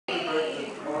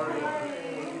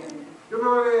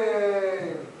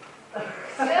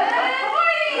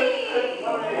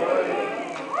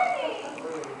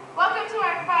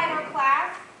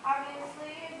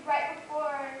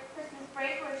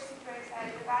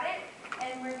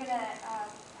and we're gonna have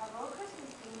a little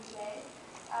Christmas theme today.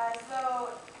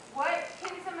 So, what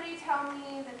can somebody tell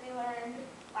me that they learned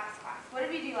last class? What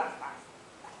did we do last class?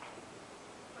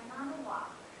 Went on a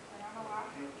walk. Went on a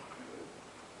walk.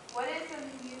 What did some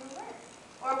of you learn?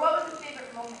 Or what was the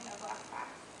favorite moment of last class?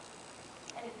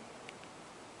 Anything?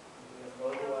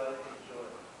 Otherwise, enjoy.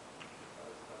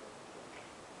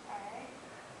 Alright.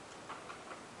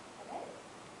 Okay.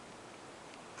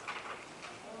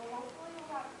 And hopefully we'll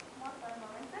have more fun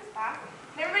moments this class.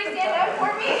 Can everybody stand up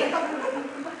for me?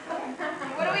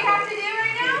 What do we have to do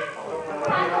right now?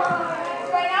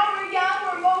 Right now we're young,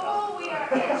 we're mobile, we are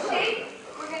in shape.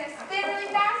 We're going to spin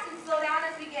really fast and slow down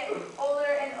as we get older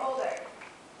and older.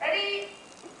 Ready?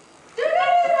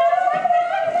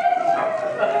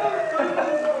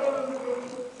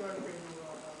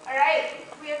 Alright,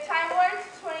 we have time warns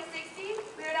 2060.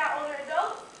 We are now older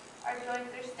adults. Our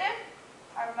joints are stiff,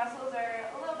 our muscles are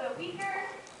a little bit weaker,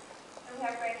 and we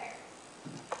have gray hair.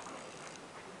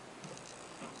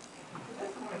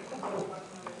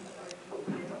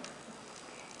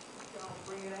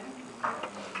 Bring it in.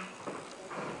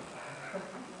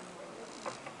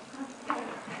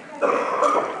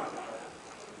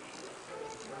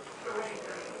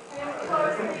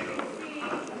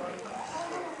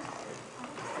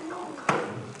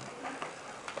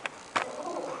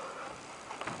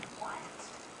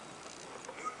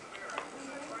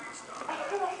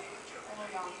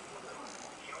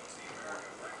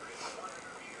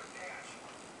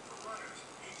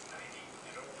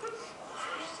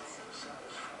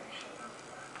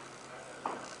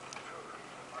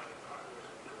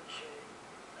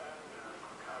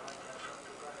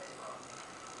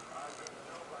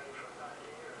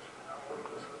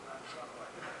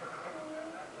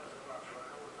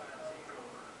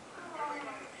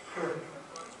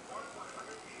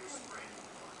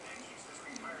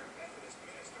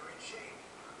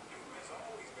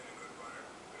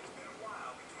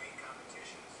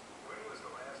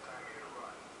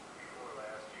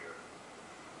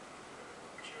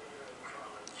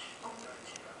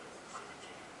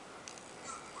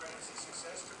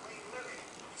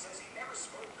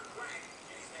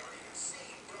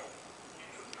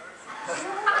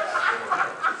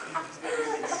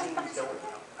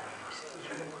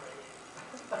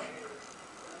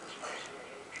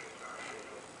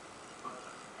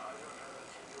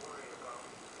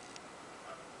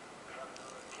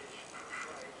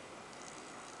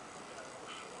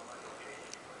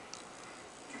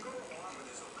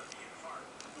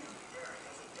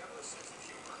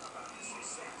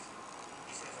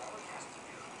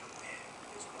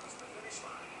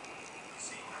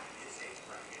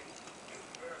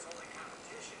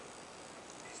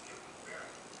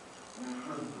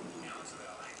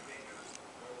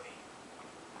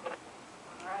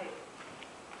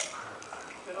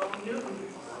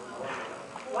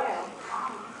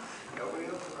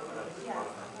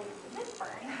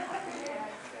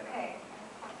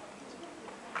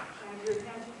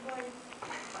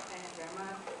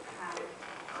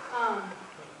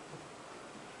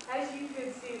 As you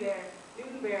could see there,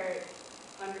 Newton Barrett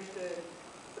understood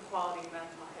the quality of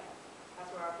mental health.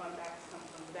 That's where our fun facts come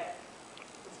from today.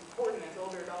 It's important as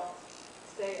older adults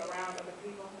stay around other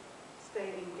people,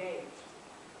 stay engaged,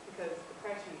 because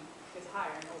depression is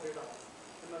higher in older adults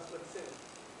than most would assume.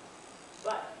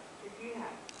 But if you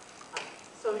have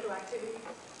social activities,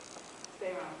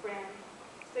 stay around friends,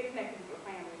 stay connected with your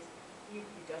families, you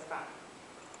can be just fine.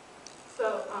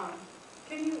 So,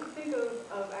 can you think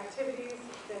of activities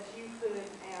that you could,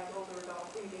 as older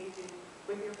adults, engage in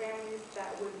with your families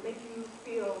that would make you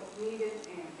feel needed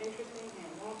and interesting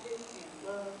and wanted and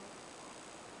loved?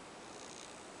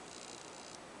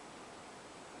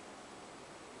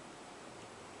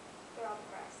 They're all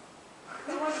depressed.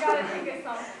 Someone's got to think of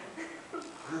something.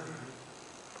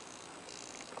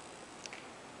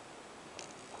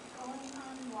 Going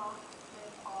on walks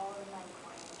with all of my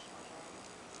grandchildren.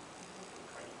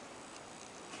 Great.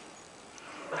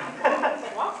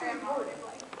 Walks are important.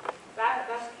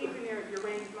 That's keeping your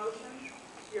range of motion,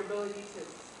 your ability to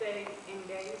stay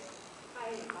engaged.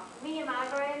 Me and my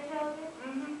grandchildren,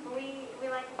 Mm-hmm. we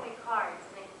like to play cards.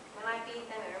 And when I beat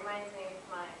them, it reminds me of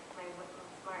my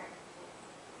smart.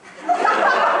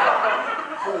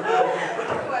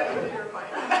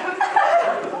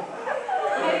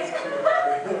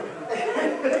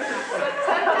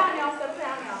 Settle down, y'all.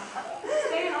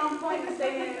 Staying on point and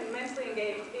staying mentally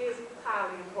engaged is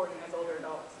highly important as older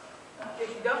adults. If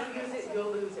you don't use it,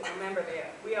 you'll lose it. Remember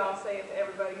that. We all say it to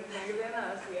everybody who's younger than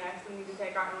us. We actually need to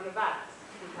take our own advice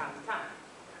from time to time.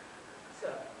 So,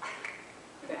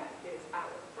 that is our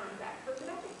fun fact for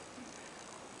today.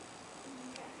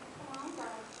 Come on,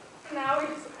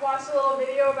 watched a little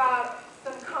video about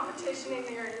some competition in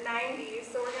your 90s,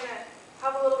 so we're going to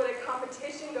have a little bit of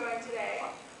competition going today.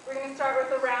 We're going to start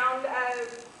with a round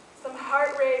of some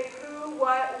heart rate, who,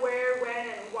 what, where, when,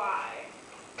 and why.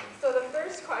 So the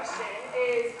first question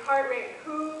is heart rate.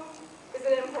 Who is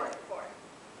it important for?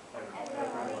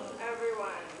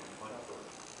 Everyone.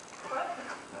 What?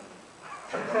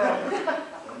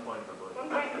 1 point for Blake. 1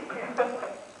 point. Okay.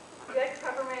 You like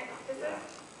peppermint kisses?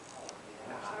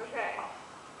 Okay.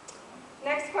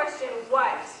 Next question,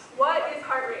 what? What is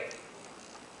heart rate?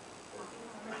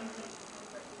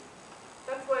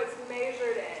 That's what it's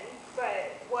measured in,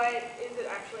 but what is it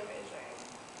actually measuring?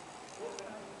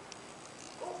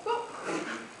 Oh,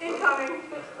 incoming.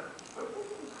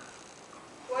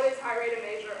 What is heart rate a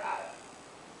measure of?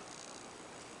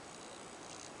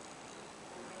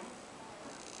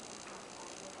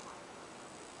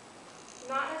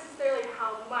 Not necessarily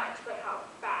how much, but how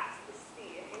fast, the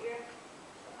speed. Andrea?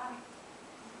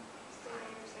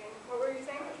 What were you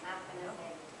saying? I'm gonna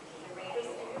say the The radio.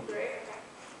 speed, right? Okay.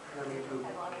 I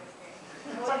have a lot of experience.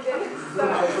 Well, you did.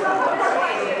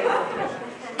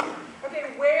 Okay,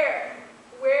 where?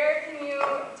 Where can you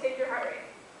take your heart rate?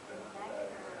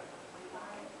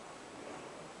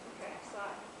 Okay, so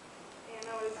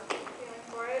Anna was feeling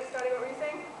for it. Scotty, what were you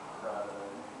saying? Crowded.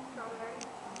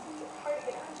 Hard to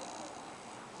get.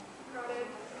 Crowded.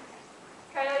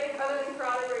 Kylie, other than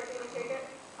crowded, where can you take it?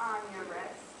 On your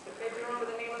wrist. Okay, do you remember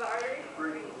the name of the artery?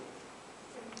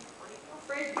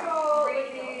 Brachial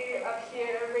would be up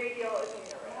here. Radial is in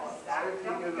your wrist.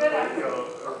 Good answer.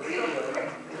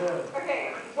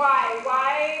 Okay, why?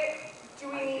 Why do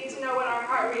we need to know what our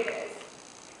heart rate is?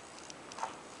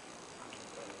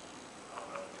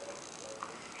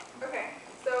 Okay,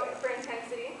 so for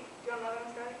intensity, do you want to know that,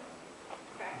 Scotty?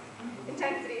 Okay,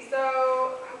 intensity. So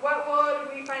what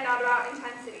would we find out about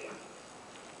intensity?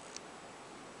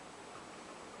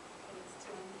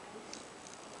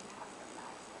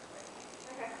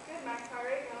 Okay, good. Max heart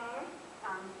rate, you want to know?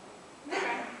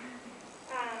 Okay.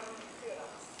 Let's see what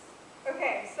else.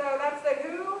 Okay, so that's the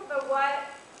who, the what,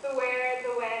 the where, the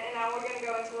when, and now we're going to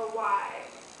go into the why.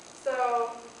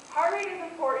 So heart rate is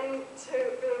important for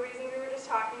the reason we were just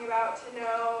talking about, to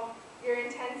know your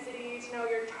intensity, to know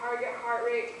your target heart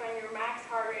rate, to find your max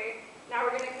heart rate. Now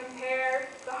we're going to compare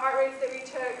the heart rates that we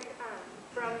took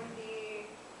from the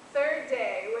 3rd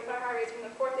day with our heart rates from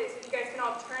the 4th day. So you guys can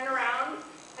all turn around,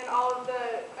 and all of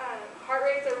the heart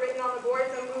rates are written on the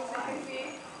board, so move so you can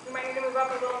see. We might need to move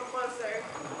up a little closer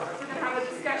and have a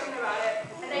discussion about it.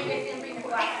 And then you can bring your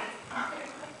glasses.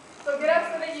 So get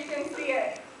up so that you can see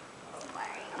it.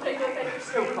 Take a look at your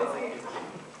screen to see.